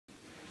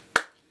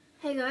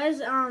Hey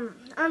guys, I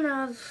don't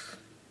know if,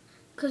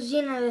 cause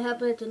you know how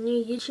about the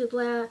new YouTube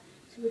layout,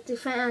 it's a bit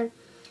different, and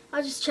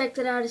I just checked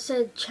it out. It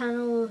said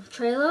channel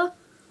trailer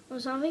or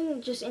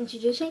something, just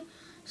introducing.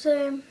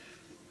 So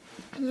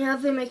yeah,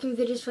 I've been making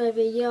videos for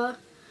over a year.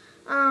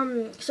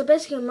 So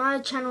basically my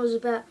channel is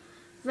about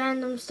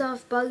random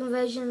stuff, bug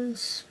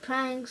invasions,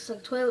 pranks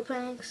like toilet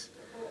pranks,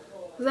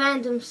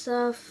 random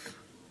stuff.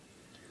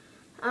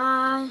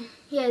 Yeah,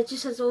 it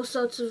just has all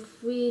sorts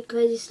of weird,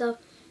 crazy stuff.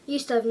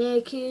 Used to have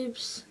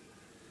Neocubes.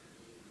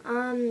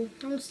 I'm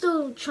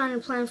still trying to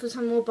plan for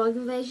some more bug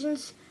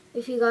invasions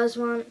if you guys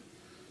want.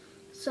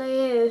 So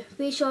yeah,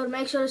 be sure to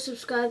make sure to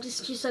subscribe. This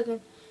is just like an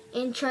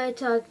intro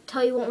to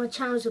tell you what my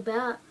channel's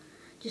about.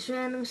 Just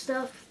random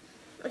stuff.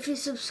 If you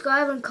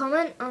subscribe and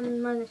comment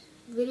on my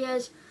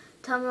videos,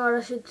 tell me what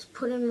I should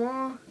put in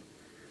more.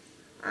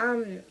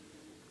 I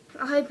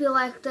hope you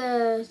like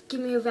the Give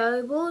Me Your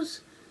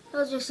Valuables. That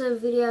was just a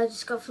video I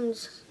just got from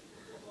this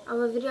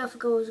other video. I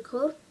forgot what it was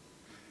called.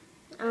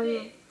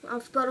 I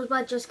forgot it was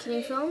by Just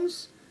Kidding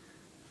Films.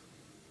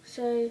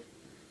 So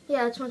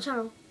yeah, it's my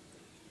channel.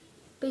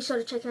 Be sure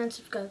to check it out and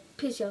subscribe.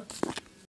 Peace, y'all.